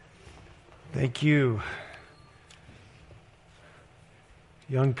Thank you,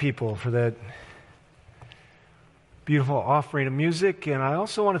 young people, for that beautiful offering of music. And I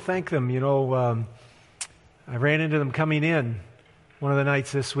also want to thank them. I ran into them coming in one of the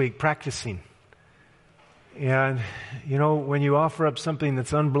nights this week, practicing. And, when you offer up something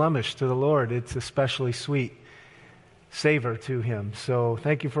that's unblemished to the Lord, it's especially sweet savor to Him. So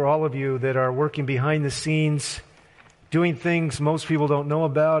thank you for all of you that are working behind the scenes, doing things most people don't know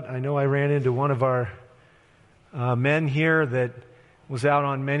about. I know I ran into one of our men here that was out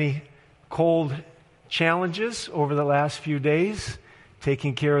on many cold challenges over the last few days,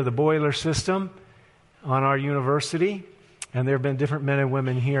 taking care of the boiler system on our university. And there have been different men and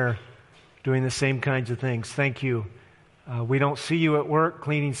women here doing the same kinds of things. Thank you. We don't see you at work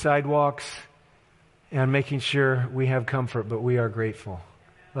cleaning sidewalks and making sure we have comfort, but we are grateful.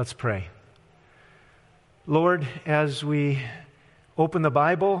 Let's pray. Lord, as we open the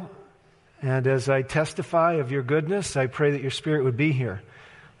Bible and as I testify of your goodness, I pray that your Spirit would be here,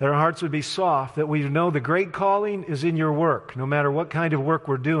 that our hearts would be soft, that we know the great calling is in your work, no matter what kind of work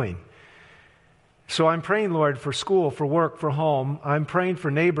we're doing. So I'm praying, Lord, for school, for work, for home. I'm praying for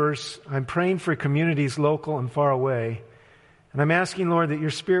neighbors. I'm praying for communities local and far away. And I'm asking, Lord, that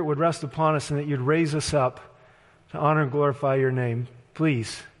your Spirit would rest upon us and that you'd raise us up to honor and glorify your name.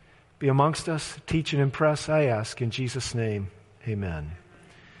 Please be amongst us, teach and impress, I ask, in Jesus' name, amen.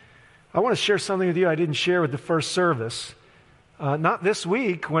 I want to share something with you I didn't share with the first service. Not this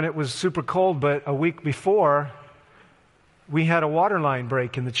week when it was super cold, but a week before, we had a water line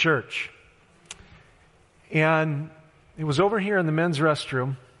break in the church. And it was over here in the men's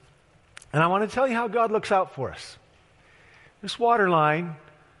restroom. And I want to tell you how God looks out for us. This water line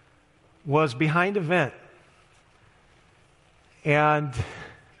was behind a vent. And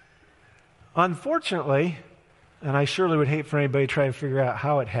unfortunately, and I surely would hate for anybody to try to figure out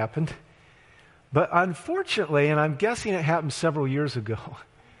how it happened, but unfortunately, and I'm guessing it happened several years ago,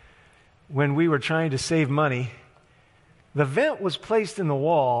 when we were trying to save money, the vent was placed in the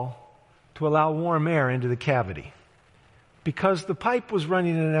wall to allow warm air into the cavity because the pipe was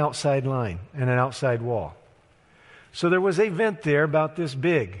running in an outside line and an outside wall. So there was a vent there about this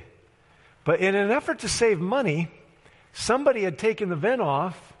big. But in an effort to save money, somebody had taken the vent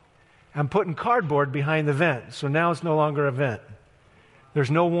off and put in cardboard behind the vent. So now it's no longer a vent. There's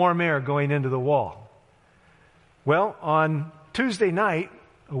no warm air going into the wall. Well, on Tuesday night,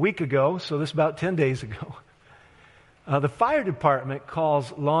 a week ago, so this is about 10 days ago, the fire department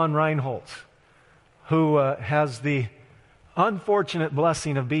calls Lon Reinholtz, who has the unfortunate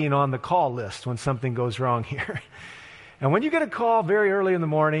blessing of being on the call list when something goes wrong here. And when you get a call very early in the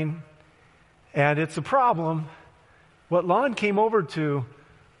morning and it's a problem, what Lon came over to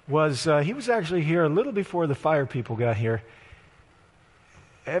was, he was actually here a little before the fire people got here.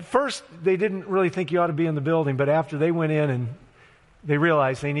 At first, they didn't really think you ought to be in the building, but after they went in and they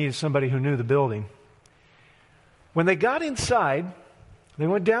realized they needed somebody who knew the building. When they got inside, they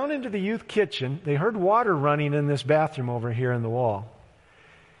went down into the youth kitchen. They heard water running in this bathroom over here in the wall.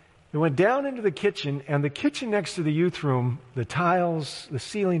 They went down into the kitchen, and the kitchen next to the youth room, the tiles, the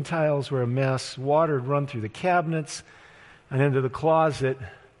ceiling tiles were a mess. Water had run through the cabinets and into the closet.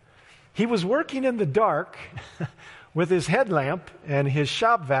 He was working in the dark with his headlamp and his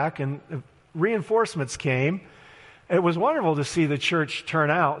shop vac, and reinforcements came. It was wonderful to see the church turn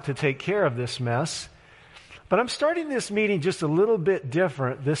out to take care of this mess. But I'm starting this meeting just a little bit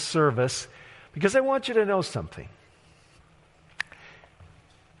different, this service, because I want you to know something.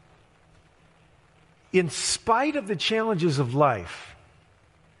 In spite of the challenges of life,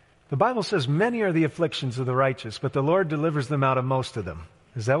 the Bible says many are the afflictions of the righteous, but the Lord delivers them out of most of them.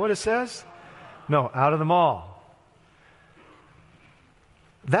 Is that what it says? No, out of them all.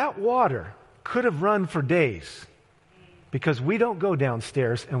 That water could have run for days because we don't go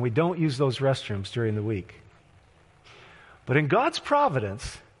downstairs and we don't use those restrooms during the week. But in God's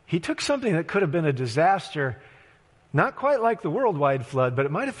providence, He took something that could have been a disaster, not quite like the worldwide flood, but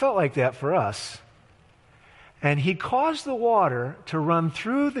it might have felt like that for us. And He caused the water to run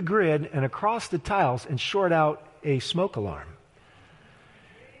through the grid and across the tiles and short out a smoke alarm,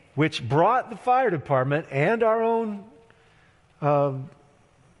 which brought the fire department and our own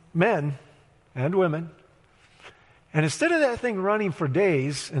men and women. And instead of that thing running for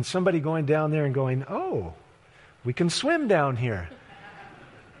days and somebody going down there and going, oh, we can swim down here,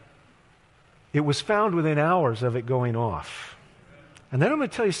 it was found within hours of it going off. And then I'm going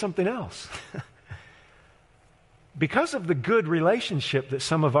to tell you something else. Because of the good relationship that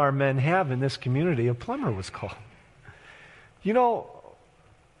some of our men have in this community, a plumber was called.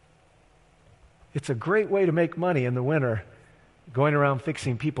 It's a great way to make money in the winter going around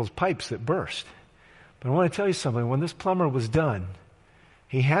fixing people's pipes that burst. But I want to tell you something. When this plumber was done,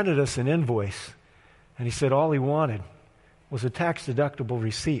 he handed us an invoice, and he said all he wanted was a tax-deductible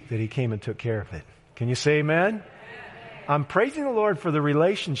receipt that he came and took care of it. Can you say amen? Amen? I'm praising the Lord for the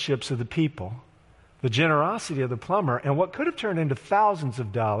relationships of the people, the generosity of the plumber, and what could have turned into thousands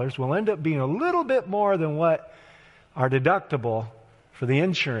of dollars will end up being a little bit more than what our deductible for the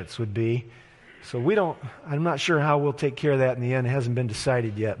insurance would be. So I'm not sure how we'll take care of that in the end. It hasn't been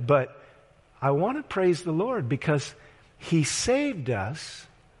decided yet. But I want to praise the Lord because He saved us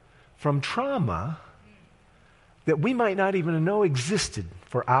from trauma that we might not even know existed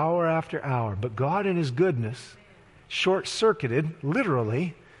for hour after hour. But God in His goodness short-circuited,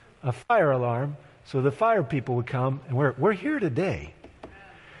 literally, a fire alarm so the fire people would come. And we're here today.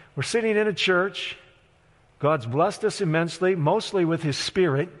 We're sitting in a church. God's blessed us immensely, mostly with His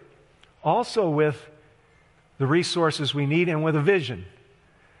Spirit, also with the resources we need and with a vision.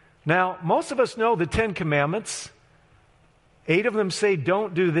 Now, most of us know the 10 Commandments. 8 of them say,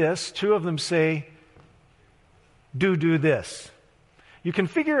 don't do this. 2 of them say, do this. You can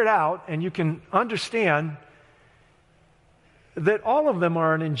figure it out and you can understand that all of them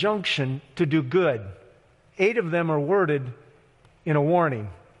are an injunction to do good. 8 of them are worded in a warning.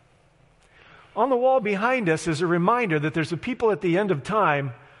 On the wall behind us is a reminder that there's a people at the end of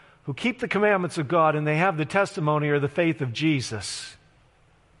time who keep the commandments of God and they have the testimony or the faith of Jesus.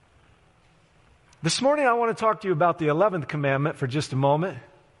 This morning I want to talk to you about the 11th commandment for just a moment,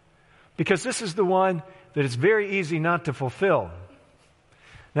 because this is the one that it's very easy not to fulfill.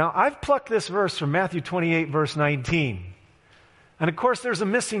 Now, I've plucked this verse from Matthew 28, verse 19. And of course, there's a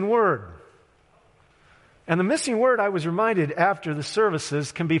missing word. And the missing word, I was reminded after the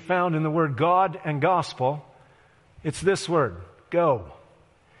services, can be found in the word God and gospel. It's this word, go.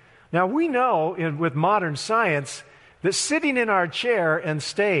 Now, we know with modern science that sitting in our chair and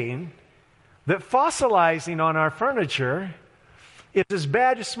staying, that fossilizing on our furniture is as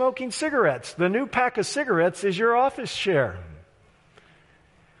bad as smoking cigarettes. The new pack of cigarettes is your office chair.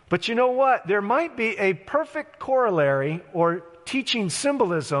 But you know what? There might be a perfect corollary or teaching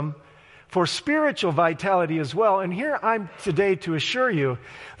symbolism for spiritual vitality as well. And here I'm today to assure you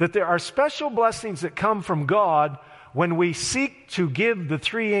that there are special blessings that come from God when we seek to give the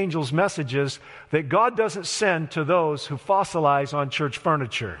 3 angels messages that God doesn't send to those who fossilize on church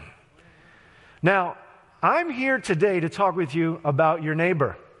furniture. Now, I'm here today to talk with you about your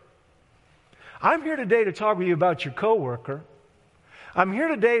neighbor. I'm here today to talk with you about your coworker. I'm here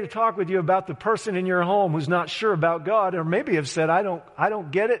today to talk with you about the person in your home who's not sure about God, or maybe have said, I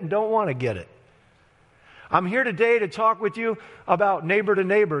don't get it and don't want to get it. I'm here today to talk with you about neighbor to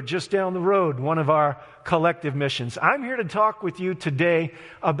neighbor just down the road, one of our collective missions. I'm here to talk with you today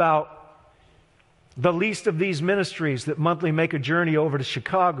about the least of these ministries that monthly make a journey over to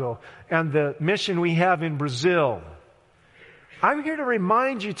Chicago and the mission we have in Brazil. I'm here to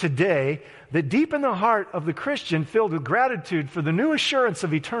remind you today that deep in the heart of the Christian, filled with gratitude for the new assurance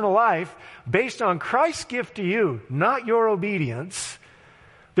of eternal life based on Christ's gift to you, not your obedience,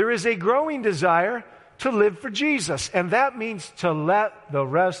 there is a growing desire to live for Jesus. And that means to let the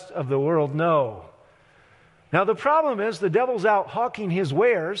rest of the world know. Now, the problem is the devil's out hawking his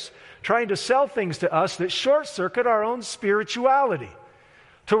wares, trying to sell things to us that short-circuit our own spirituality,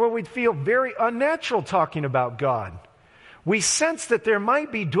 to where we'd feel very unnatural talking about God. We sense that there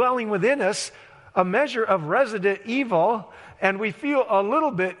might be dwelling within us a measure of resident evil, and we feel a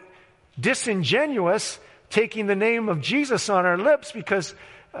little bit disingenuous taking the name of Jesus on our lips, because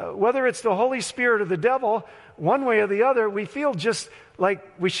whether it's the Holy Spirit or the devil, one way or the other, we feel just like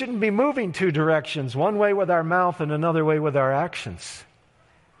we shouldn't be moving 2 directions, one way with our mouth and another way with our actions.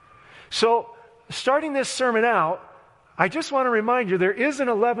 So, starting this sermon out, I just want to remind you there is an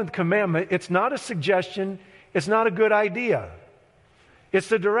 11th commandment. It's not a suggestion. It's not a good idea. It's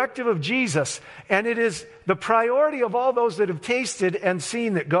the directive of Jesus, and it is the priority of all those that have tasted and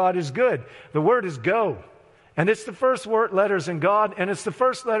seen that God is good. The word is go. And it's the first letters in God, and it's the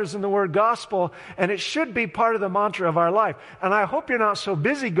first letters in the word gospel, and it should be part of the mantra of our life. And I hope you're not so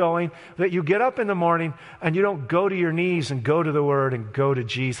busy going that you get up in the morning and you don't go to your knees and go to the word and go to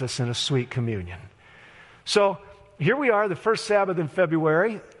Jesus in a sweet communion. So here we are, the first Sabbath in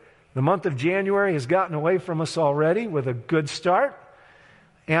February. The month of January has gotten away from us already with a good start.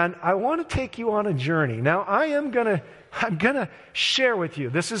 And I want to take you on a journey. Now, I'm going to share with you.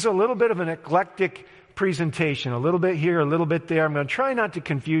 This is a little bit of an eclectic presentation, a little bit here, a little bit there. I'm going to try not to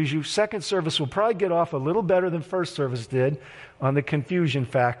confuse you. Second service will probably get off a little better than first service did on the confusion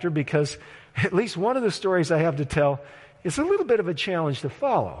factor, because at least one of the stories I have to tell is a little bit of a challenge to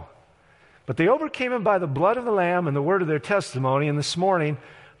follow. But they overcame him by the blood of the Lamb and the word of their testimony. And this morning,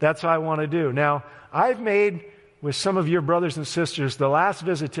 that's what I want to do. Now, I've made, with some of your brothers and sisters, the last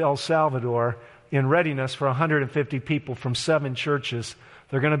visit to El Salvador in readiness for 150 people from 7 churches.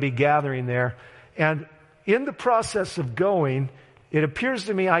 They're going to be gathering there. And in the process of going, it appears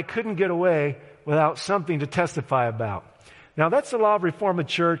to me I couldn't get away without something to testify about. Now, that's the law of Reformed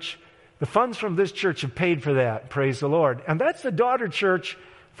Church. The funds from this church have paid for that, praise the Lord. And that's the daughter church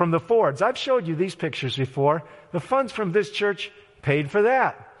from the Fords. I've showed you these pictures before. The funds from this church paid for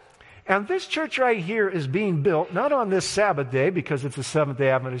that. And this church right here is being built, not on this Sabbath day, because it's a Seventh-day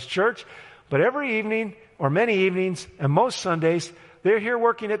Adventist church, but every evening, or many evenings, and most Sundays, they're here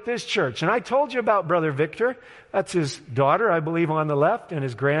working at this church. And I told you about Brother Victor. That's his daughter, I believe, on the left, and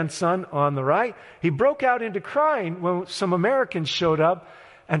his grandson on the right. He broke out into crying when some Americans showed up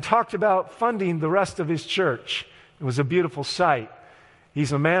and talked about funding the rest of his church. It was a beautiful sight.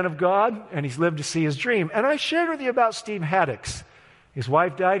 He's a man of God, and he's lived to see his dream. And I shared with you about Steve Haddix. His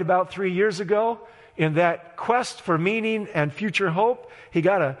wife died about 3 years ago. In that quest for meaning and future hope, he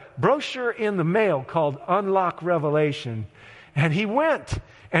got a brochure in the mail called Unlock Revelation. And he went,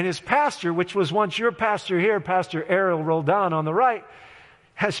 and his pastor, which was once your pastor here, Pastor Ariel Roldan on the right,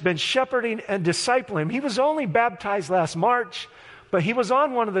 has been shepherding and discipling him. He was only baptized last March, but he was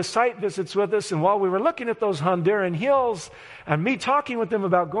on one of the site visits with us, and while we were looking at those Honduran hills, and me talking with them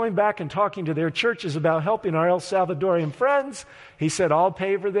about going back and talking to their churches about helping our El Salvadorian friends, he said, I'll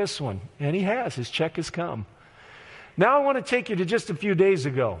pay for this one. And he has. His check has come. Now I want to take you to just a few days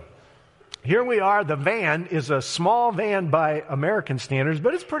ago. Here we are. The van is a small van by American standards,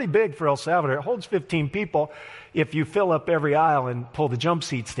 but it's pretty big for El Salvador. It holds 15 people if you fill up every aisle and pull the jump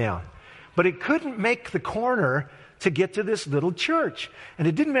seats down. But it couldn't make the corner to get to this little church. And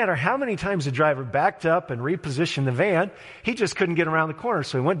it didn't matter how many times the driver backed up and repositioned the van, he just couldn't get around the corner.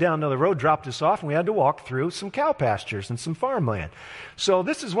 So he went down another road, dropped us off, and we had to walk through some cow pastures and some farmland. So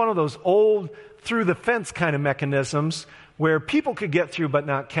this is one of those old through-the-fence kind of mechanisms where people could get through but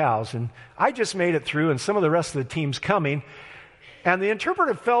not cows. And I just made it through, and some of the rest of the team's coming. And the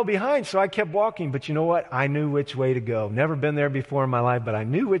interpreter fell behind, so I kept walking. But you know what? I knew which way to go. Never been there before in my life, but I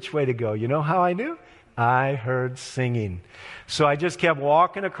knew which way to go. You know how I knew? I heard singing. So I just kept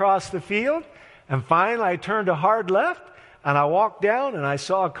walking across the field, and finally I turned a hard left, and I walked down, and I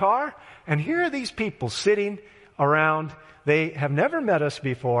saw a car, and here are these people sitting around. They have never met us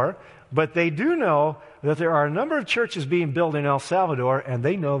before, but they do know that there are a number of churches being built in El Salvador, and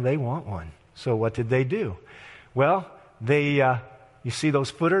they know they want one. So what did they do? Well, you see those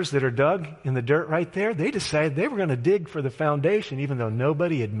footers that are dug in the dirt right there? They decided they were going to dig for the foundation, even though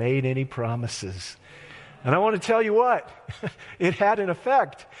nobody had made any promises. And I want to tell you what, it had an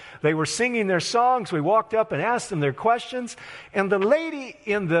effect. They were singing their songs. We walked up and asked them their questions. And the lady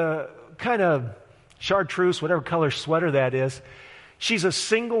in the kind of chartreuse, whatever color sweater that is, she's a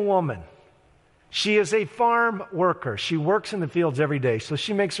single woman. She is a farm worker. She works in the fields every day, so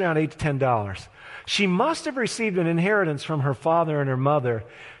she makes around $8 to $10. She must have received an inheritance from her father and her mother.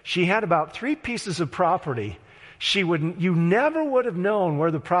 She had about 3 pieces of property. You never would have known where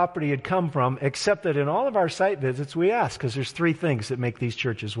the property had come from, except that in all of our site visits we ask, because there's 3 things that make these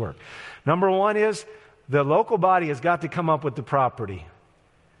churches work. Number 1 is the local body has got to come up with the property.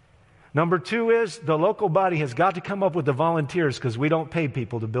 Number 2 is the local body has got to come up with the volunteers, because we don't pay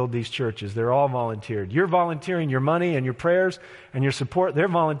people to build these churches. They're all volunteered. You're volunteering your money and your prayers and your support. They're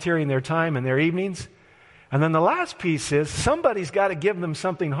volunteering their time and their evenings. And then the last piece is somebody's got to give them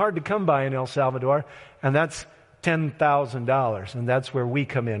something hard to come by in El Salvador, and that's $10,000. And that's where we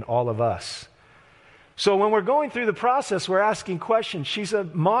come in, all of us. So when we're going through the process, we're asking questions. She's a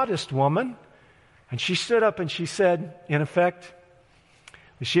modest woman, and she stood up and she said, in effect,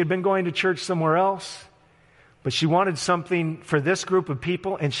 she had been going to church somewhere else, but she wanted something for this group of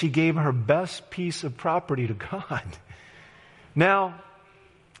people, and she gave her best piece of property to God. Now,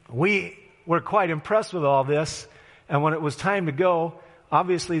 we were quite impressed with all this, and when it was time to go,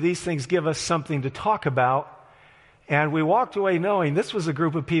 obviously these things give us something to talk about, and we walked away knowing this was a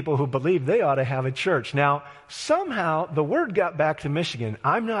group of people who believed they ought to have a church. Now, somehow the word got back to Michigan.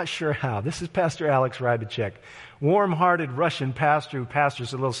 I'm not sure how. This is Pastor Alex Rybacek, warm-hearted Russian pastor who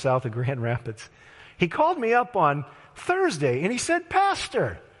pastors a little south of Grand Rapids. He called me up on Thursday, and he said,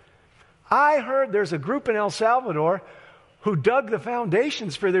 Pastor, I heard there's a group in El Salvador who dug the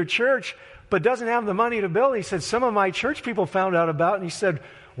foundations for their church but doesn't have the money to build. He said, some of my church people found out about it, and he said,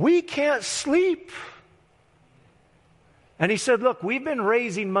 we can't sleep. And he said, look, we've been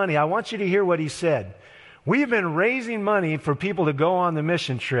raising money. I want you to hear what he said. We've been raising money for people to go on the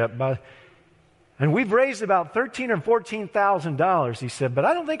mission trip. And And we've raised about $13,000 or $14,000, he said, but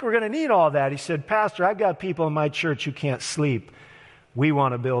I don't think we're going to need all that. He said, Pastor, I've got people in my church who can't sleep. We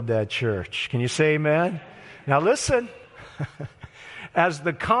want to build that church. Can you say amen? Now listen, as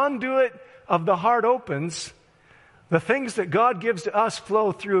the conduit of the heart opens, the things that God gives to us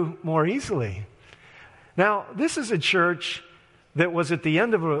flow through more easily. Now, this is a church that was at the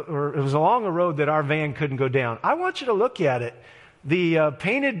end of or it was along a road that our van couldn't go down. I want you to look at it. The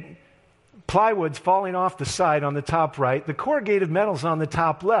painted plywood's falling off the side on the top right. The corrugated metal's on the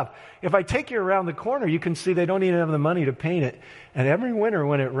top left. If I take you around the corner, you can see they don't even have the money to paint it. And every winter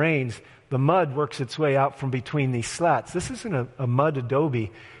when it rains, the mud works its way out from between these slats. This isn't a mud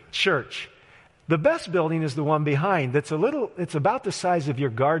adobe church. The best building is the one behind. It's about the size of your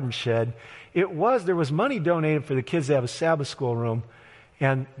garden shed. There was money donated for the kids to have a Sabbath school room,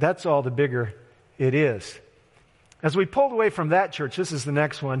 and that's all the bigger it is. As we pulled away from that church, this is the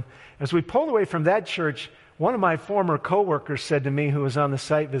next one. As we pulled away from that church, one of my former coworkers said to me, who was on the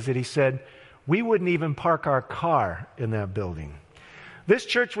site visit, he said, we wouldn't even park our car in that building. This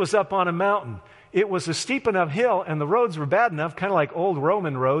church was up on a mountain. It was a steep enough hill, and the roads were bad enough, kind of like old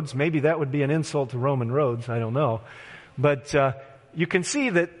Roman roads. Maybe that would be an insult to Roman roads. I don't know. But you can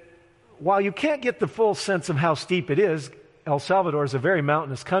see that while you can't get the full sense of how steep it is, El Salvador is a very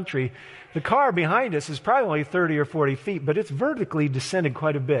mountainous country. The car behind us is probably only 30 or 40 feet, but it's vertically descended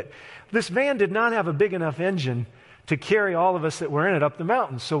quite a bit. This van did not have a big enough engine to carry all of us that were in it up the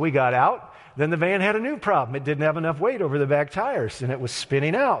mountain. So we got out. Then the van had a new problem. It didn't have enough weight over the back tires, and it was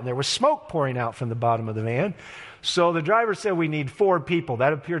spinning out, and there was smoke pouring out from the bottom of the van. So the driver said we need 4 people.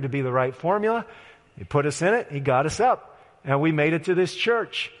 That appeared to be the right formula. He put us in it. He got us up, and we made it to this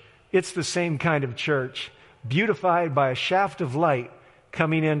church. It's the same kind of church, beautified by a shaft of light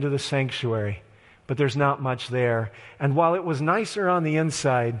coming into the sanctuary. But there's not much there. And while it was nicer on the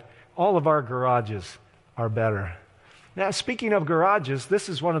inside, all of our garages are better. Now, speaking of garages, this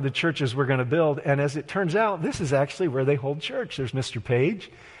is one of the churches we're going to build, and as it turns out, this is actually where they hold church. There's Mr. Page.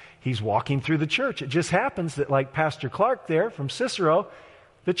 He's walking through the church. It just happens that, like Pastor Clark there from Cicero,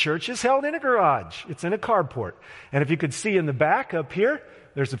 the church is held in a garage. It's in a carport. And if you could see in the back up here,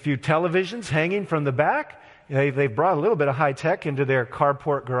 there's a few televisions hanging from the back. They've brought a little bit of high tech into their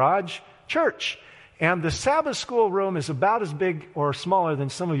carport garage church. And the Sabbath school room is about as big or smaller than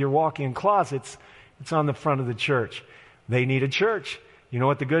some of your walk-in closets. It's on the front of the church. They need a church. You know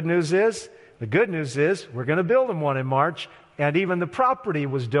what the good news is? The good news is we're going to build them one in March, and even the property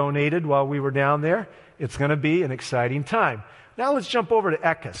was donated while we were down there. It's going to be an exciting time. Now let's jump over to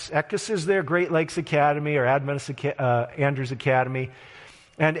Eckes. Eckes is their Great Lakes Academy or Andrews Academy.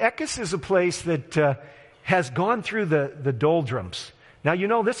 And Eckes is a place that has gone through the doldrums. Now, you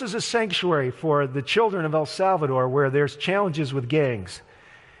know, this is a sanctuary for the children of El Salvador where there's challenges with gangs.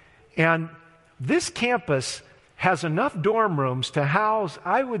 And this campus has enough dorm rooms to house,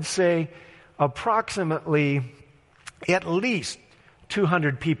 I would say, approximately at least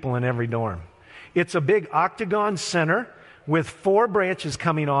 200 people in every dorm. It's a big octagon center with 4 branches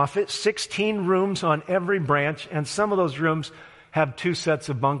coming off it, 16 rooms on every branch, and some of those rooms have 2 sets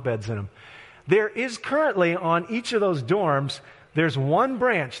of bunk beds in them. There is currently on each of those dorms, there's 1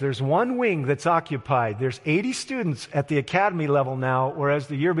 branch, there's 1 wing that's occupied. There's 80 students at the academy level now, whereas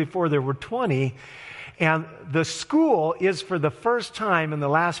the year before there were 20. And the school is, for the first time in the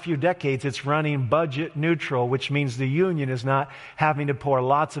last few decades, it's running budget neutral, which means the union is not having to pour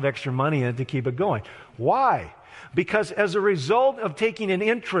lots of extra money in it to keep it going. Why? Because as a result of taking an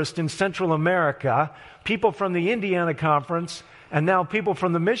interest in Central America, people from the Indiana Conference and now people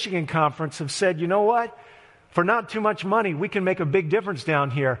from the Michigan Conference have said, you know what? For not too much money, we can make a big difference down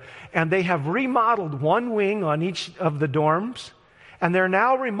here. And they have remodeled 1 wing on each of the dorms. And they're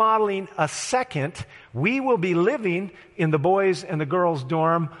now remodeling a second. We will be living in the boys' and the girls'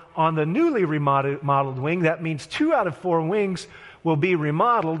 dorm on the newly remodeled wing. That means 2 out of 4 wings will be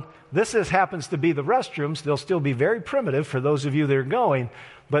remodeled. This happens to be the restrooms. They'll still be very primitive for those of you that are going,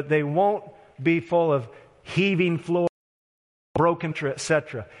 but they won't be full of heaving floors, broken,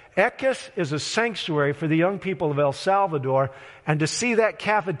 etc. Eckes is a sanctuary for the young people of El Salvador, and to see that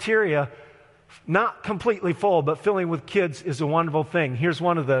cafeteria not completely full, but filling with kids is a wonderful thing. Here's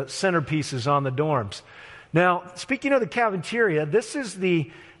one of the centerpieces on the dorms. Now, speaking of the cafeteria, this is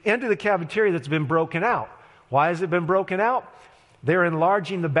the end of the cafeteria that's been broken out. Why has it been broken out? They're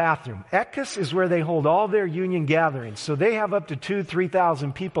enlarging the bathroom. Eckes is where they hold all their union gatherings. So they have up to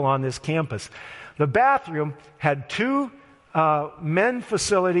 2,000-3,000 people on this campus. The bathroom had 2 men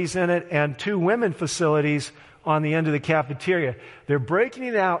facilities in it and 2 women facilities on the end of the cafeteria. They're breaking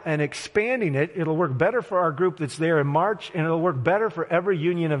it out and expanding it. It'll work better for our group that's there in March, and it'll work better for every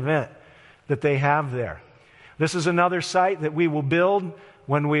union event. that they have there. This is another site that we will build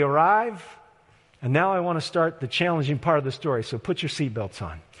when we arrive. And now I want to start the challenging part of the story, so put your seatbelts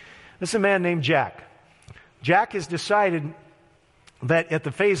on. This is a man named Jack. Jack has decided that at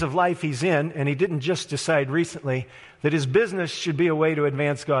the phase of life he's in, and he didn't just decide recently, that his business should be a way to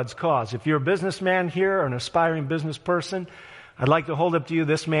advance God's cause. If you're a businessman here or an aspiring business person, I'd like to hold up to you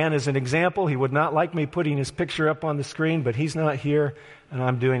this man as an example. He would not like me putting his picture up on the screen, but he's not here, and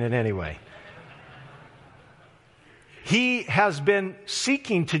I'm doing it anyway. He has been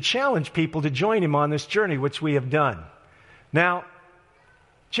seeking to challenge people to join him on this journey, which we have done. Now,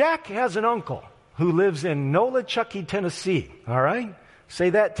 Jack has an uncle who lives in Nolichucky, Tennessee. All right? Say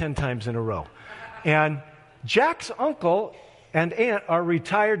that 10 times in a row. And Jack's uncle and aunt are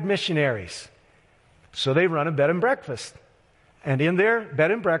retired missionaries. So they run a bed and breakfast. And in their bed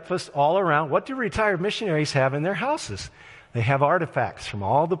and breakfast all around, what do retired missionaries have in their houses? They have artifacts from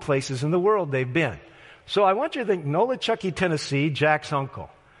all the places in the world they've been. So I want you to think Nolichucky, Tennessee, Jack's uncle.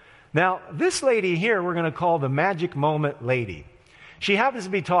 Now, this lady here we're going to call the Magic Moment Lady. She happens to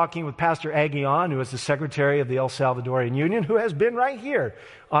be talking with Pastor Aguion, who is the secretary of the El Salvadorian Union, who has been right here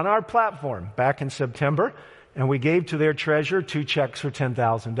on our platform back in September, and we gave to their treasurer 2 checks for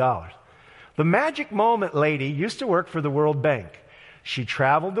 $10,000. The Magic Moment Lady used to work for the World Bank. She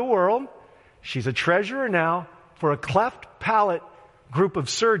traveled the world. She's a treasurer now for a cleft palate group of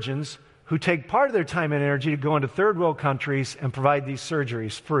surgeons who take part of their time and energy to go into third world countries and provide these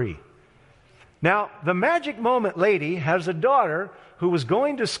surgeries free. Now, the Magic Moment Lady has a daughter who was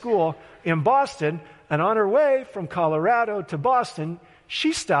going to school in Boston, and on her way from Colorado to Boston,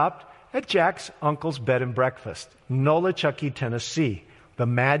 she stopped at Jack's uncle's bed and breakfast, Nolichucky, Tennessee. The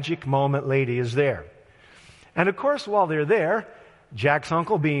Magic Moment Lady is there. And of course, while they're there, Jack's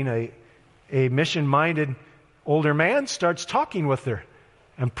uncle, being a mission-minded older man, starts talking with her.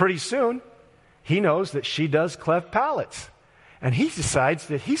 And pretty soon, he knows that she does cleft palates. And he decides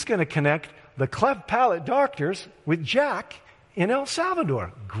that he's going to connect the cleft palate doctors with Jack in El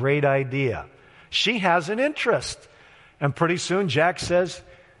Salvador. Great idea. She has an interest. And pretty soon, Jack says,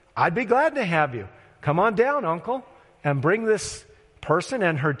 I'd be glad to have you. Come on down, uncle, and bring this person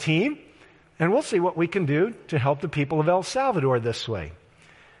and her team, and we'll see what we can do to help the people of El Salvador this way.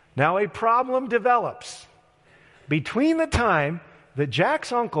 Now, a problem develops. Between the time that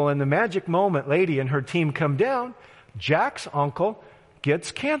Jack's uncle and the Magic Moment Lady and her team come down, Jack's uncle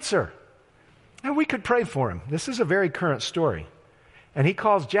gets cancer. And we could pray for him. This is a very current story. And he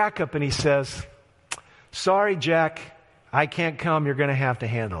calls Jack up and he says, sorry, Jack, I can't come. You're going to have to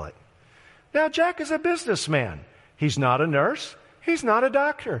handle it. Now, Jack is a businessman. He's not a nurse. He's not a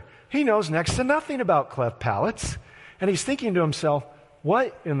doctor. He knows next to nothing about cleft palates. And he's thinking to himself,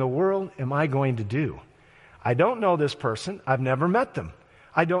 what in the world am I going to do? I don't know this person. I've never met them.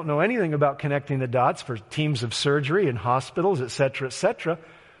 I don't know anything about connecting the dots for teams of surgery and hospitals, etc., etc.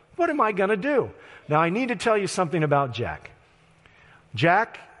 What am I going to do? Now, I need to tell you something about Jack.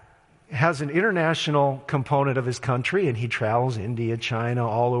 Jack has an international component of his country, and he travels India, China,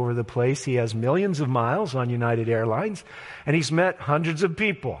 all over the place. He has millions of miles on United Airlines, and he's met hundreds of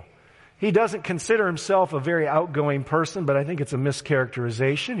people. He doesn't consider himself a very outgoing person, but I think it's a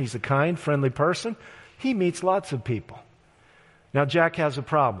mischaracterization. He's a kind, friendly person. He meets lots of people. Now, Jack has a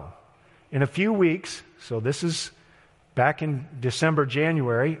problem. In a few weeks, so this is back in December,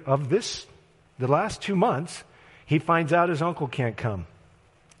 January of the last 2 months, he finds out his uncle can't come.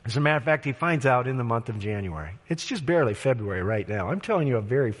 As a matter of fact, he finds out in the month of January. It's just barely February right now. I'm telling you a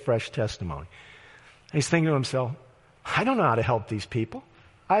very fresh testimony. He's thinking to himself, I don't know how to help these people.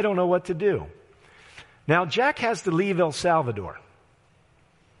 I don't know what to do. Now, Jack has to leave El Salvador.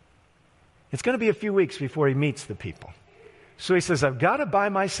 It's going to be a few weeks before he meets the people. So he says, I've got to buy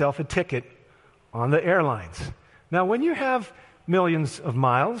myself a ticket on the airlines. Now, when you have millions of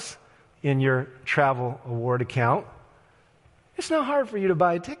miles in your travel award account, it's not hard for you to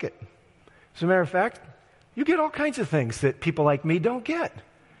buy a ticket. As a matter of fact, you get all kinds of things that people like me don't get.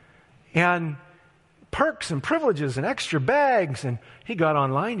 And perks and privileges and extra bags. And he got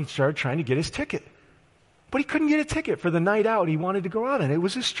online, he started trying to get his ticket. But he couldn't get a ticket for the night out he wanted to go out, and it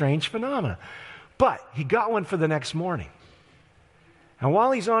was a strange phenomenon. But he got one for the next morning. And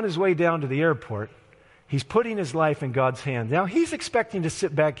while he's on his way down to the airport, he's putting his life in God's hands. Now, he's expecting to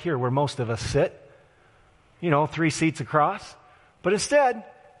sit back here where most of us sit, 3 seats across. But instead,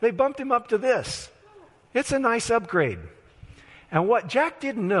 they bumped him up to this. It's a nice upgrade. And what Jack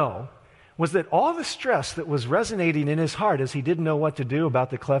didn't know was that all the stress that was resonating in his heart as he didn't know what to do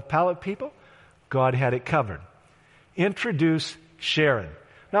about the cleft palate people, God had it covered. Introduce Sharon.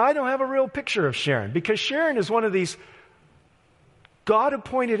 Now, I don't have a real picture of Sharon because Sharon is one of these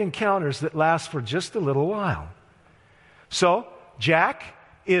God-appointed encounters that last for just a little while. So, Jack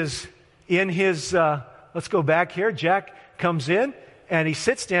is in his, let's go back here. Jack comes in and he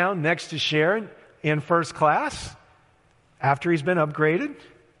sits down next to Sharon in first class after he's been upgraded,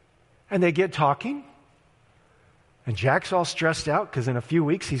 and they get talking. And Jack's all stressed out because in a few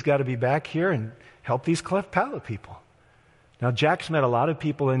weeks he's got to be back here and help these cleft palate people. Now, Jack's met a lot of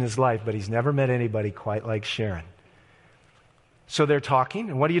people in his life, but he's never met anybody quite like Sharon. So they're talking,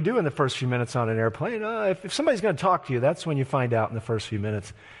 and what do you do in the first few minutes on an airplane? If somebody's going to talk to you, that's when you find out in the first few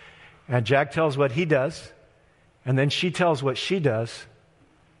minutes. And Jack tells what he does, and then she tells what she does,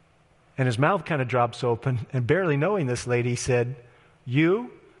 and his mouth kind of drops open, and barely knowing this lady said,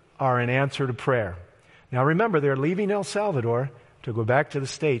 "You are an answer to prayer." Now remember, they're leaving El Salvador to go back to the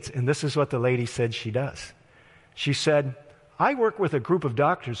States, and this is what the lady said she does. She said, "I work with a group of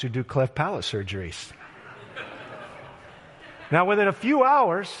doctors who do cleft palate surgeries." Now, within a few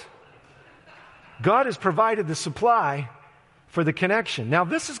hours, God has provided the supply for the connection. Now,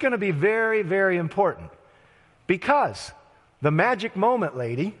 this is going to be very, very important because the magic moment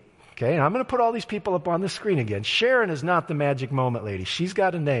lady, okay, and I'm going to put all these people up on the screen again. Sharon is not the magic moment lady. She's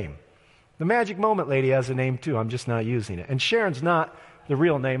got a name. The magic moment lady has a name too. I'm just not using it. And Sharon's not the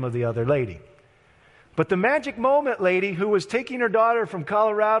real name of the other lady. But the magic moment lady who was taking her daughter from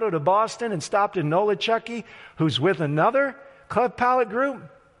Colorado to Boston and stopped in Nolichucky, who's with another cleft palate group,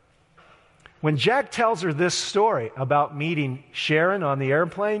 when Jack tells her this story about meeting Sharon on the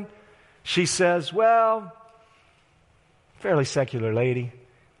airplane, she says, "Well, fairly secular lady,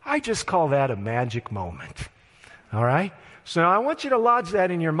 I just call that a magic moment." All right? So now I want you to lodge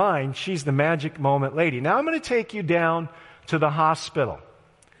that in your mind. She's the magic moment lady. Now I'm going to take you down to the hospital.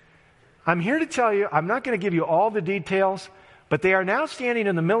 I'm here to tell you, I'm not going to give you all the details, but they are now standing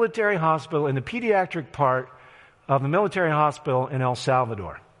in the military hospital, in the pediatric part of the military hospital in El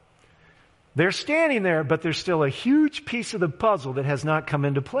Salvador. They're standing there, but there's still a huge piece of the puzzle that has not come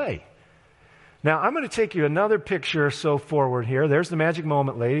into play. Now, I'm going to take you another picture or so forward here. There's the magic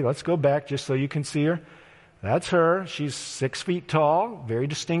moment lady. Let's go back just so you can see her. That's her. She's 6 feet tall, very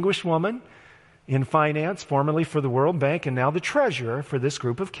distinguished woman in finance, formerly for the World Bank, and now the treasurer for this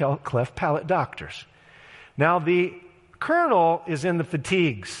group of cleft palate doctors. Now, the colonel is in the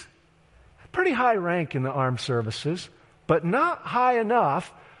fatigues. Pretty high rank in the armed services, but not high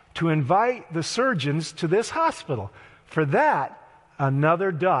enough to invite the surgeons to this hospital. For that,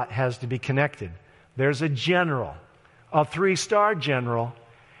 another dot has to be connected. There's a general, a 3-star general,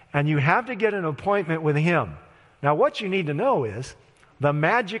 and you have to get an appointment with him. Now, what you need to know is the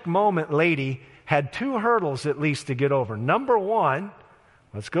magic moment lady had 2 hurdles at least to get over. Number 1,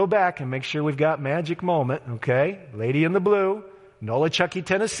 let's go back and make sure we've got magic moment, okay? Lady in the blue, Nolichucky,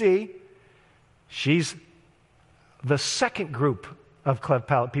 Tennessee. She's the second group of cleft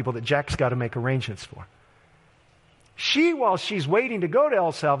palate people that Jack's got to make arrangements for. She, while she's waiting to go to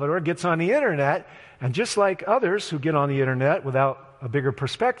El Salvador, gets on the internet, and just like others who get on the internet without a bigger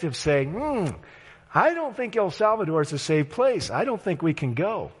perspective, saying, I don't think El Salvador is a safe place. I don't think we can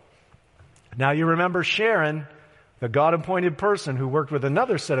go. Now you remember Sharon, the God-appointed person who worked with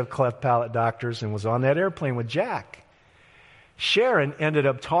another set of cleft palate doctors and was on that airplane with Jack. Sharon ended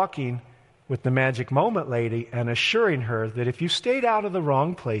up talking with the magic moment lady and assuring her that if you stayed out of the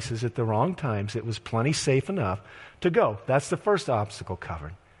wrong places at the wrong times, it was plenty safe enough to go. That's the first obstacle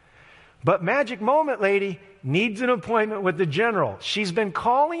covered. But magic moment lady needs an appointment with the general. She's been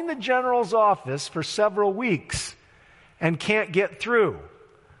calling the general's office for several weeks and can't get through.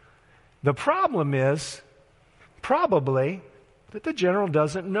 The problem is probably that the general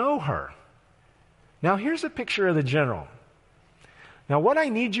doesn't know her. Now here's a picture of the general. Now what I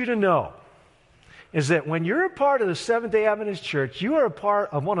need you to know is that when you're a part of the Seventh-day Adventist Church, you are a part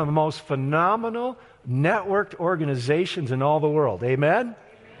of one of the most phenomenal networked organizations in all the world. Amen?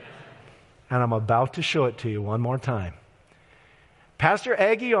 And I'm about to show it to you one more time. Pastor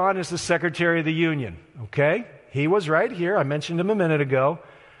Aguillon is the Secretary of the Union, okay? He was right here. I mentioned him a minute ago.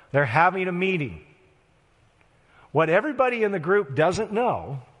 They're having a meeting. What everybody in the group doesn't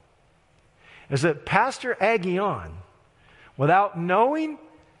know is that Pastor Aguillon, without knowing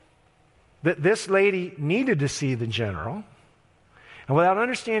that this lady needed to see the general, and without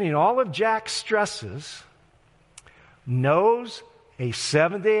understanding all of Jack's stresses, knows a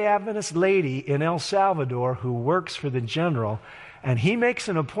Seventh-day Adventist lady in El Salvador who works for the general, and he makes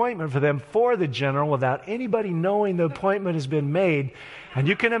an appointment for them for the general without anybody knowing the appointment has been made. And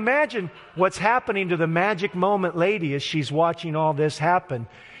you can imagine what's happening to the magic moment lady as she's watching all this happen.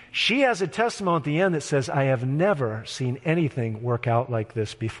 She has a testimony at the end that says, I have never seen anything work out like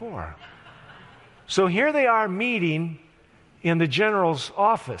this before. So here they are meeting in the general's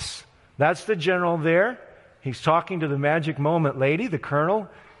office. That's the general there. He's talking to the magic moment lady. The colonel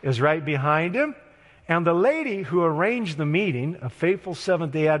is right behind him. And the lady who arranged the meeting, a faithful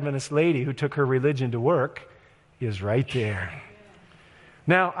Seventh-day Adventist lady who took her religion to work, is right there.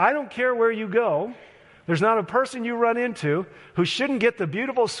 Now, I don't care where you go. There's not a person you run into who shouldn't get the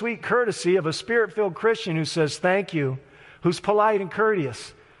beautiful, sweet courtesy of a Spirit-filled Christian who says thank you, who's polite and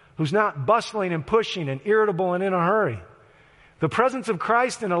courteous, who's not bustling and pushing and irritable and in a hurry. The presence of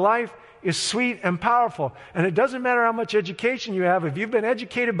Christ in a life is sweet and powerful. And it doesn't matter how much education you have. If you've been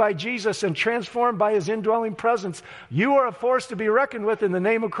educated by Jesus and transformed by His indwelling presence, you are a force to be reckoned with in the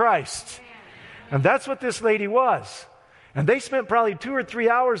name of Christ. And that's what this lady was. And they spent probably 2 or 3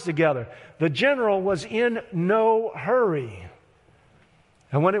 hours together. The general was in no hurry.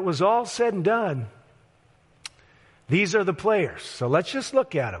 And when it was all said and done, these are the players. So let's just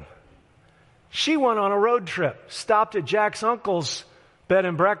look at them. She went on a road trip, stopped at Jack's uncle's bed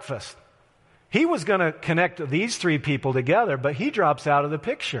and breakfast. He was going to connect these 3 people together, but he drops out of the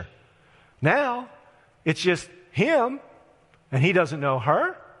picture. Now, it's just him, and he doesn't know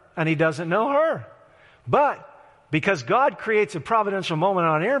her, and he doesn't know her. But because God creates a providential moment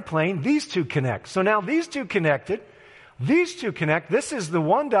on an airplane, these 2 connect. So now these 2 connected. These 2 connect. This is the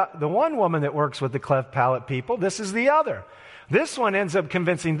one woman that works with the cleft palate people. This is the other. This one ends up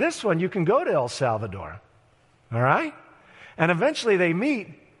convincing this one, you can go to El Salvador. All right? And eventually they meet,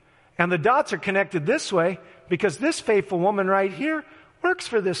 and the dots are connected this way because this faithful woman right here works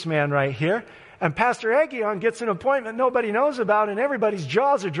for this man right here. And Pastor Aguion gets an appointment nobody knows about, and everybody's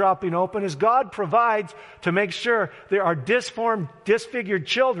jaws are dropping open as God provides to make sure there are disformed, disfigured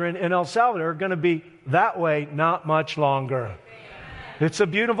children in El Salvador are going to be that way not much longer. It's a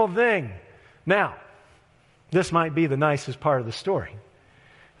beautiful thing. Now, this might be the nicest part of the story.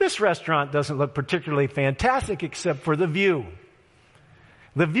 This restaurant doesn't look particularly fantastic except for the view.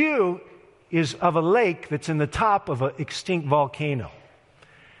 The view is of a lake that's in the top of an extinct volcano.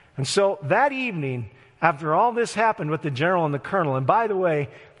 And so that evening, after all this happened with the general and the colonel, and by the way,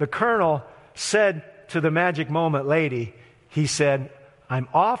 the colonel said to the magic moment lady, he said, I'm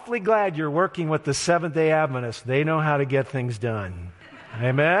awfully glad you're working with the Seventh-day Adventists. They know how to get things done.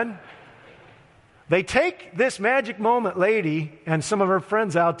 Amen? They take this magic moment lady and some of her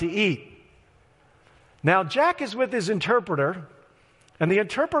friends out to eat. Now, Jack is with his interpreter, and the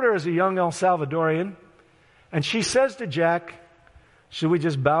interpreter is a young El Salvadorian, and she says to Jack, should we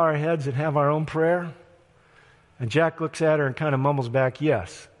just bow our heads and have our own prayer? And Jack looks at her and kind of mumbles back,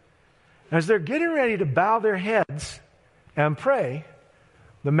 yes. As they're getting ready to bow their heads and pray,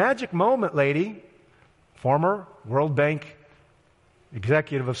 the magic moment lady, former World Bank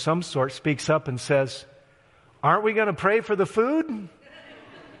executive of some sort, speaks up and says, aren't we going to pray for the food?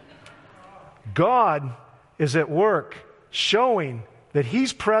 God is at work showing that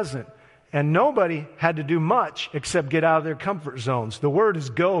He's present, and nobody had to do much except get out of their comfort zones. The word is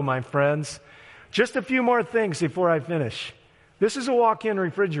go, my friends. Just a few more things before I finish. This is a walk-in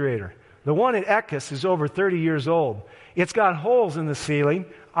refrigerator. The one at Eckes is over 30 years old. It's got holes in the ceiling.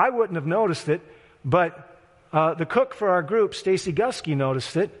 I wouldn't have noticed it, but the cook for our group, Stacy Gusky,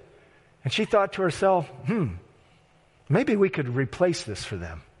 noticed it, and she thought to herself, maybe we could replace this for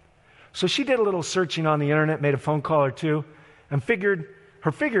them. So she did a little searching on the internet, made a phone call or two, and figured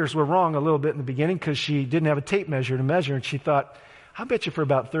her figures were wrong a little bit in the beginning because she didn't have a tape measure to measure, and she thought, I'll bet you for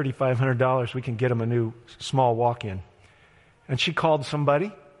about $3,500 we can get them a new small walk-in. And she called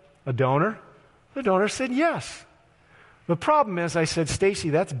somebody, a donor. The donor said yes. The problem is, I said,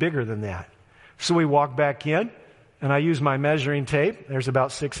 Stacy, that's bigger than that. So we walked back in, and I used my measuring tape. There's about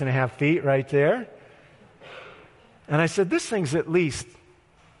 6.5 feet right there. And I said, this thing's at least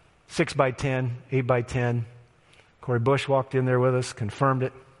 6 by 10, 8 by 10. Corey Bush walked in there with us, confirmed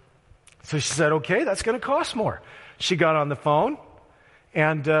it. So she said, okay, that's going to cost more. She got on the phone,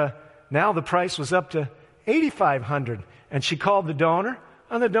 and now the price was up to $8,500. And she called the donor,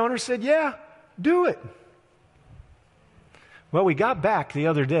 and the donor said, yeah, do it. Well, we got back the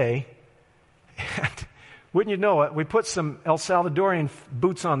other day, and wouldn't you know it, we put some El Salvadorian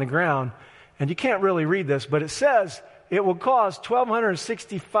boots on the ground, and you can't really read this, but it says it will cost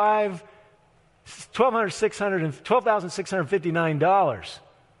 $12,659.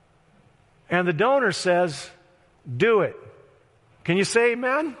 And the donor says, do it. Can you say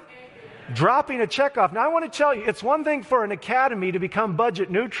amen? Dropping a check off. Now, I want to tell you, it's one thing for an academy to become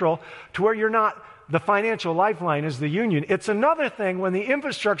budget neutral to where you're not, the financial lifeline is the union. It's another thing when the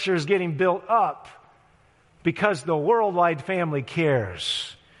infrastructure is getting built up because the worldwide family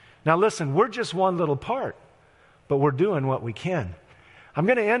cares. Now, listen, we're just one little part, but we're doing what we can. I'm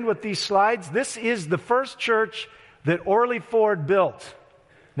going to end with these slides. This is the first church that Orley Ford built.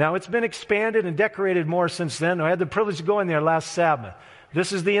 Now, it's been expanded and decorated more since then. I had the privilege of going there last Sabbath.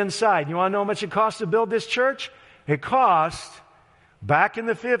 This is the inside. You want to know how much it cost to build this church? It cost, back in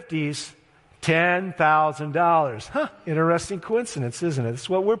the 50s, $10,000. Interesting coincidence, isn't it? That's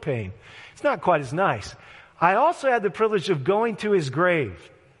what we're paying. It's not quite as nice. I also had the privilege of going to his grave.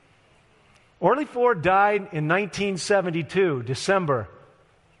 Orley Ford died in 1972, December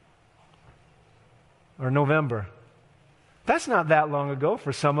or November. That's not that long ago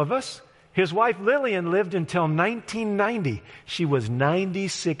for some of us. His wife Lillian lived until 1990. She was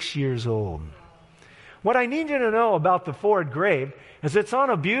 96 years old. What I need you to know about the Ford grave is it's on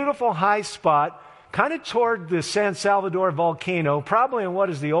a beautiful high spot, kind of toward the San Salvador volcano, probably in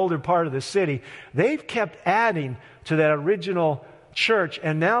what is the older part of the city. They've kept adding to that original church,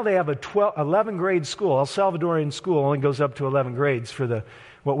 and now they have a 11-grade school. El Salvadorian school only goes up to 11 grades for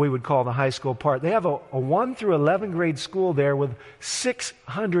what we would call the high school part. They have a 1 through 11 grade school there with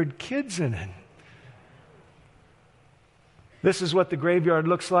 600 kids in it. This is what the graveyard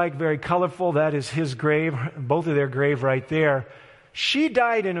looks like, very colorful. That is his grave, both of their grave right there. She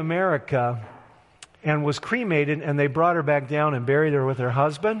died in America and was cremated, and they brought her back down and buried her with her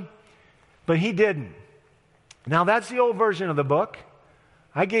husband, but he didn't. Now, that's the old version of the book.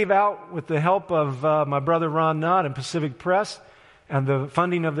 I gave out, with the help of my brother Ron Knott and Pacific Press and the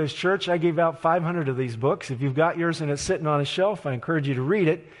funding of this church, I gave out 500 of these books. If you've got yours and it's sitting on a shelf, I encourage you to read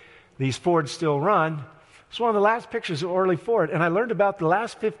it. These Fords still run. It's one of the last pictures of Orley Ford, and I learned about the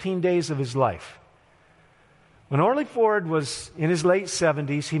last 15 days of his life. When Orley Ford was in his late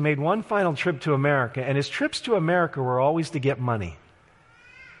 70s, he made one final trip to America, and his trips to America were always to get money.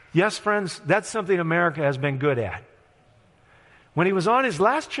 Yes, friends, that's something America has been good at. When he was on his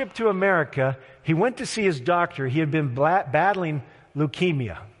last trip to America, he went to see his doctor. He had been battling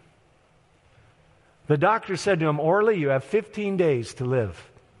leukemia. The doctor said to him, "Orley, you have 15 days to live."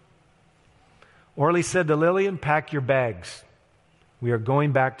 Orley said to Lillian, "Pack your bags. We are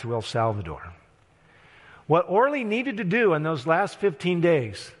going back to El Salvador." What Orley needed to do in those last 15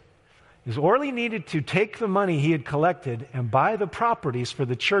 days is Orley needed to take the money he had collected and buy the properties for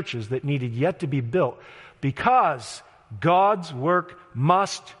the churches that needed yet to be built, because God's work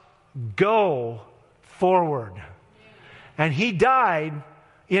must go forward. And he died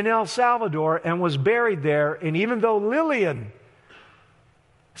in El Salvador and was buried there. And even though Lillian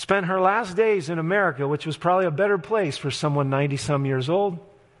spent her last days in America, which was probably a better place for someone 90-some years old,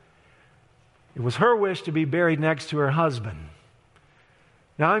 it was her wish to be buried next to her husband.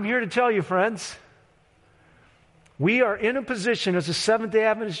 Now, I'm here to tell you, friends, we are in a position as a Seventh-day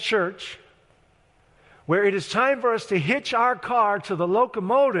Adventist church where it is time for us to hitch our car to the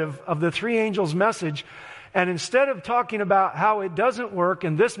locomotive of the three angels' message. And instead of talking about how it doesn't work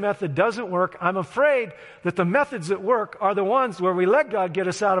and this method doesn't work, I'm afraid that the methods that work are the ones where we let God get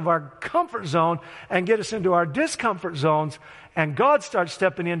us out of our comfort zone and get us into our discomfort zones, and God starts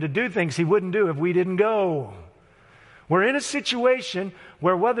stepping in to do things He wouldn't do if we didn't go. We're in a situation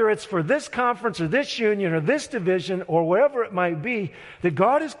where, whether it's for this conference or this union or this division or wherever it might be, that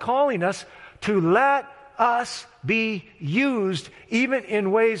God is calling us to let us be used even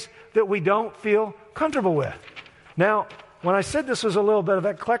in ways that we don't feel comfortable with. Now, when I said this was a little bit of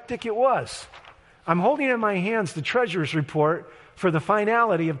eclectic, it was. I'm holding in my hands the treasurer's report for the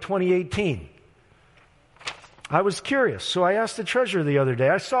finality of 2018. I was curious, so I asked the treasurer the other day.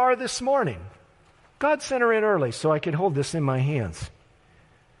 I saw her this morning. God sent her in early so I could hold this in my hands.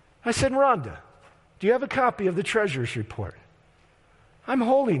 I said, "Rhonda, do you have a copy of the treasurer's report?" I'm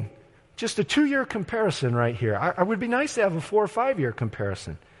holding just a 2-year comparison right here. I would be nice to have a 4 or 5-year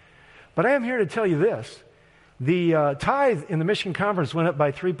comparison. But I am here to tell you this. The tithe in the Michigan Conference went up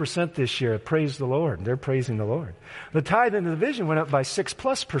by 3% this year. Praise the Lord. They're praising the Lord. The tithe in the division went up by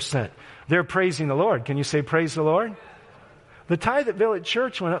 6+%. They're praising the Lord. Can you say praise the Lord? The tithe at Village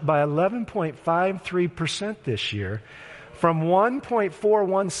Church went up by 11.53% this year, from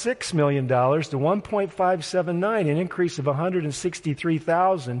 $1.416 million to $1.579, an increase of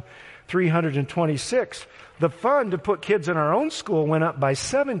 $163,326. The fund to put kids in our own school went up by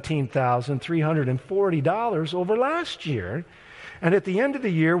 $17,340 over last year. And at the end of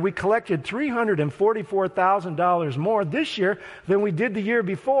the year, we collected $344,000 more this year than we did the year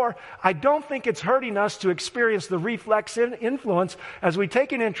before. I don't think it's hurting us to experience the reflex influence as we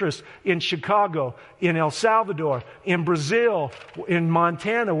take an interest in Chicago, in El Salvador, in Brazil, in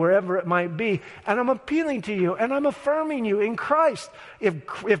Montana, wherever it might be. And I'm appealing to you, and I'm affirming you in Christ.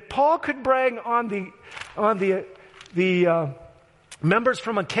 If Paul could brag on the members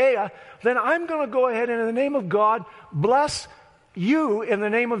from Achaia, then I'm going to go ahead and, in the name of God, bless you in the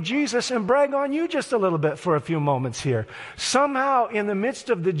name of Jesus and brag on you just a little bit for a few moments here. Somehow, in the midst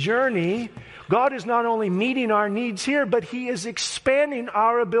of the journey, God is not only meeting our needs here, but He is expanding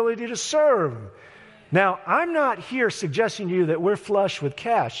our ability to serve. Now, I'm not here suggesting to you that we're flush with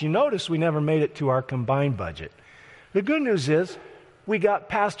cash. You notice we never made it to our combined budget. The good news is we got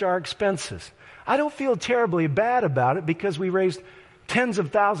past our expenses. I don't feel terribly bad about it because we raised tens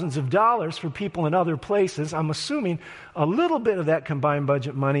of thousands of dollars for people in other places. I'm assuming a little bit of that combined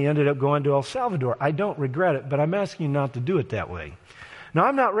budget money ended up going to El Salvador. I don't regret it, but I'm asking you not to do it that way. Now,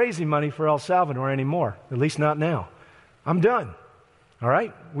 I'm not raising money for El Salvador anymore, at least not now. I'm done. All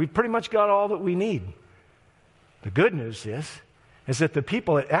right? We've pretty much got all that we need. The good news is that the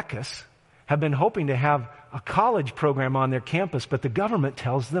people at ECUS have been hoping to have a college program on their campus, but the government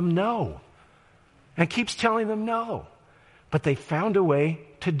tells them no and keeps telling them no. But they found a way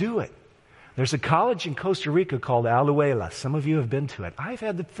to do it. There's a college in Costa Rica called Alajuela. Some of you have been to it. I've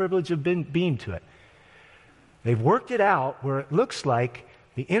had the privilege of being to it. They've worked it out where it looks like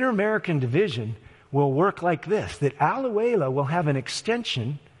the Inter-American Division will work like this, that Alajuela will have an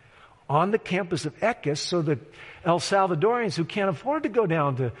extension on the campus of ECUS so that El Salvadorians who can't afford to go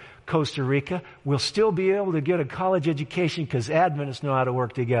down to Costa Rica will still be able to get a college education because Adventists know how to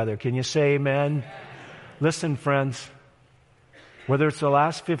work together. Can you say amen? Listen, friends. Whether it's the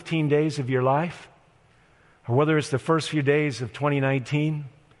last 15 days of your life or whether it's the first few days of 2019,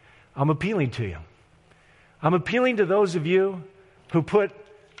 I'm appealing to you. I'm appealing to those of you who put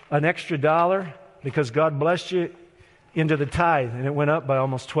an extra $1 because God blessed you into the tithe and it went up by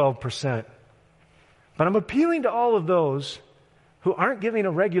almost 12%. But I'm appealing to all of those who aren't giving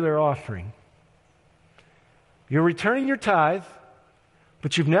a regular offering. You're returning your tithe,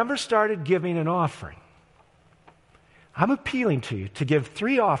 but you've never started giving an offering. I'm appealing to you to give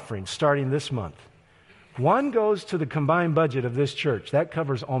 3 offerings starting this month. 1 goes to the combined budget of this church. That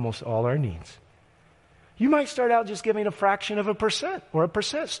covers almost all our needs. You might start out just giving a fraction of 1% or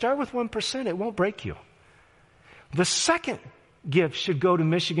 1%. Start with 1%. It won't break you. The second gift should go to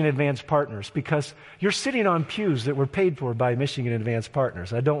Michigan Advanced Partners because you're sitting on pews that were paid for by Michigan Advanced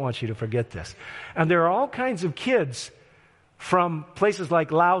Partners. I don't want you to forget this. And there are all kinds of kids from places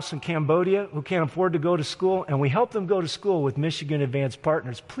like Laos and Cambodia who can't afford to go to school, and we help them go to school with Michigan Advanced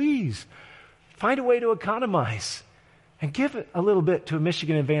Partners. Please find a way to economize and give it a little bit to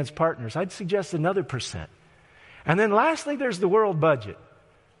Michigan Advanced Partners. I'd suggest another %. And then lastly, there's the world budget.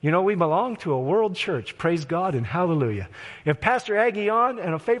 You know, we belong to a world church. Praise God and hallelujah. If Pastor Aguillon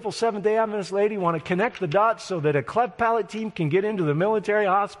and a faithful Seventh-day Adventist lady want to connect the dots so that a cleft palate team can get into the military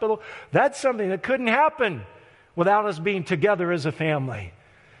hospital, that's something that couldn't happen without us being together as a family.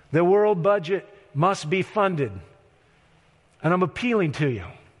 The world budget must be funded. And I'm appealing to you.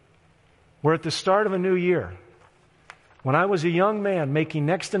 We're at the start of a new year. When I was a young man making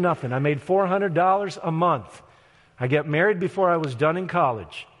next to nothing, I made $400 a month. I got married before I was done in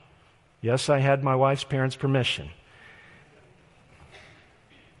college. Yes, I had my wife's parents' permission.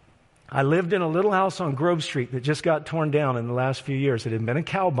 I lived in a little house on Grove Street that just got torn down in the last few years. It had been a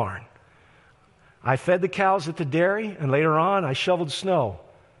cow barn. I fed the cows at the dairy, and later on, I shoveled snow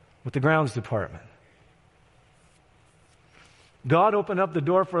with the grounds department. God opened up the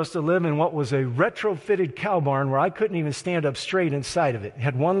door for us to live in what was a retrofitted cow barn where I couldn't even stand up straight inside of it. It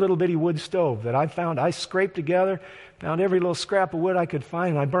had one little bitty wood stove that I scraped together, found every little scrap of wood I could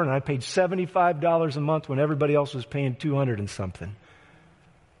find, and I burned it. I paid $75 a month when everybody else was paying $200 and something.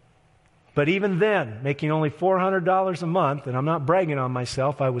 But even then, making only $400 a month, and I'm not bragging on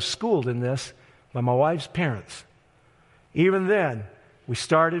myself, I was schooled in this by my wife's parents. Even then, we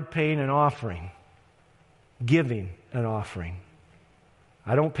started paying an offering, giving an offering.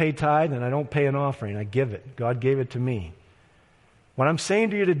 I don't pay tithe and I don't pay an offering. I give it. God gave it to me. What I'm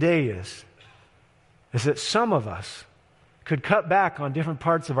saying to you today is that some of us could cut back on different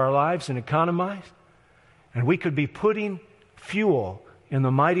parts of our lives and economize, and we could be putting fuel in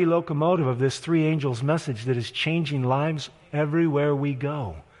the mighty locomotive of this 3 angels message that is changing lives everywhere we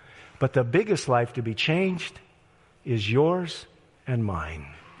go. But the biggest life to be changed is yours and mine.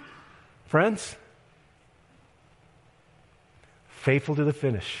 Friends, faithful to the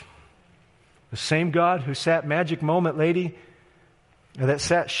finish. The same God who sat Magic Moment Lady, that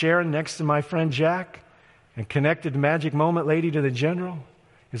sat Sharon next to my friend Jack and connected Magic Moment Lady to the general,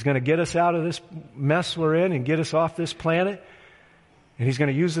 is going to get us out of this mess we're in and get us off this planet. And He's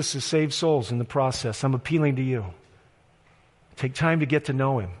going to use us to save souls in the process. I'm appealing to you. Take time to get to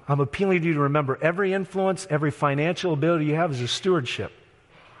know Him. I'm appealing to you to remember every influence, every financial ability you have is a stewardship.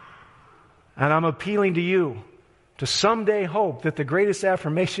 And I'm appealing to you to someday hope that the greatest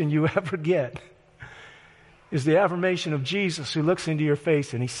affirmation you ever get is the affirmation of Jesus, who looks into your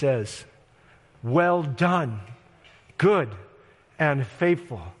face and he says, "Well done, good and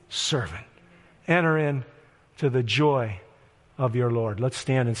faithful servant. Enter in to the joy of your Lord." Let's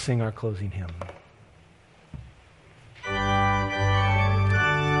stand and sing our closing hymn.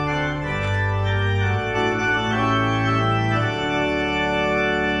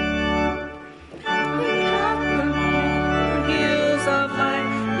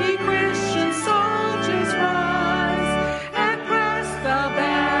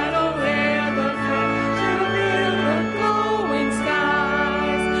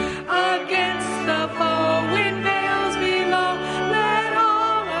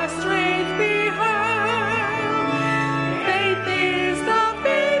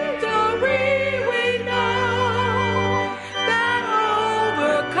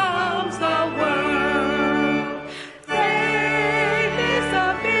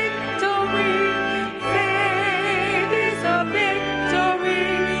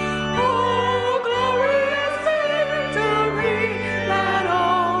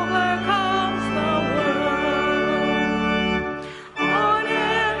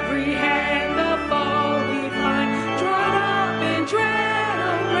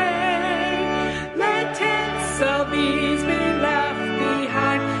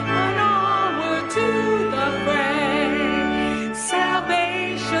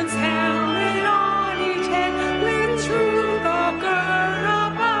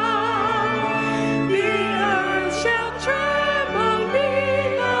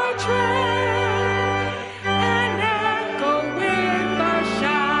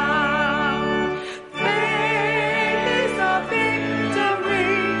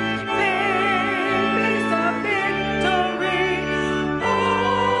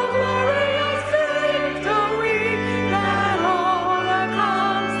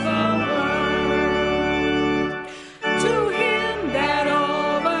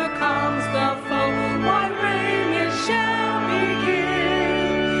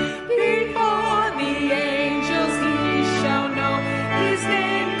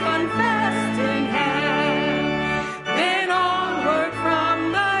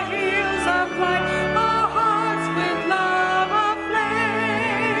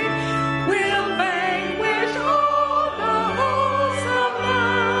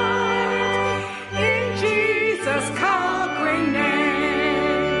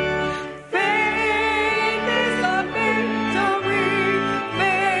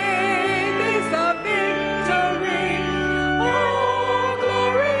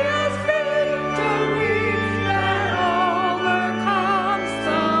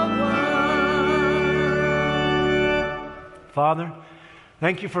 Father,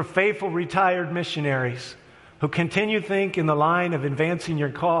 thank you for faithful retired missionaries who continue to think in the line of advancing your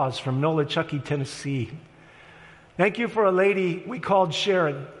cause from Nolichucky, Tennessee. Thank you for a lady we called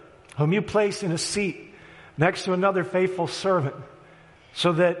Sharon, whom you placed in a seat next to another faithful servant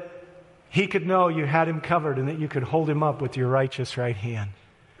so that he could know you had him covered and that you could hold him up with your righteous right hand.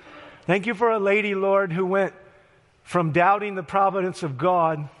 Thank you for a lady, Lord, who went from doubting the providence of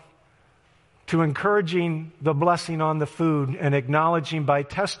God to encouraging the blessing on the food and acknowledging by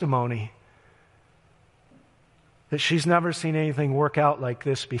testimony that she's never seen anything work out like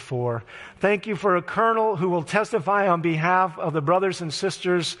this before. Thank you for a colonel who will testify on behalf of the brothers and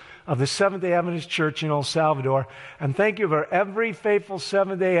sisters of the Seventh-day Adventist Church in El Salvador. And thank you for every faithful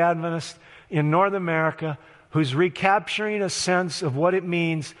Seventh-day Adventist in North America who's recapturing a sense of what it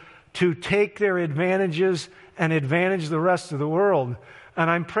means to take their advantages and advantage the rest of the world. And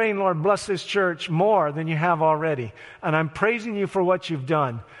I'm praying, Lord, bless this church more than you have already. And I'm praising you for what you've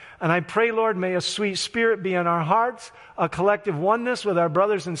done. And I pray, Lord, may a sweet spirit be in our hearts, a collective oneness with our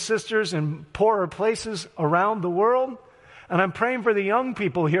brothers and sisters in poorer places around the world. And I'm praying for the young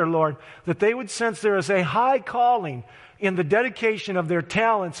people here, Lord, that they would sense there is a high calling in the dedication of their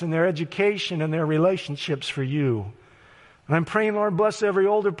talents and their education and their relationships for you. And I'm praying, Lord, bless every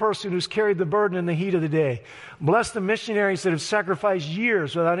older person who's carried the burden in the heat of the day. Bless the missionaries that have sacrificed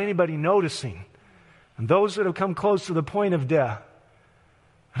years without anybody noticing. And those that have come close to the point of death.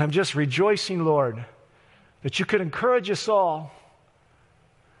 And I'm just rejoicing, Lord, that you could encourage us all.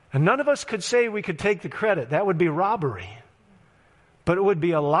 And none of us could say we could take the credit. That would be robbery. But it would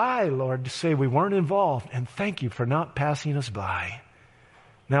be a lie, Lord, to say we weren't involved. And thank you for not passing us by.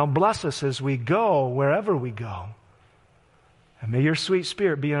 Now bless us as we go, wherever we go. And may your sweet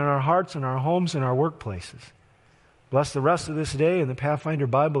spirit be in our hearts and our homes and our workplaces. Bless the rest of this day and the Pathfinder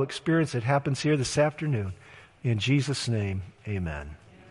Bible experience that happens here this afternoon. In Jesus' name, amen.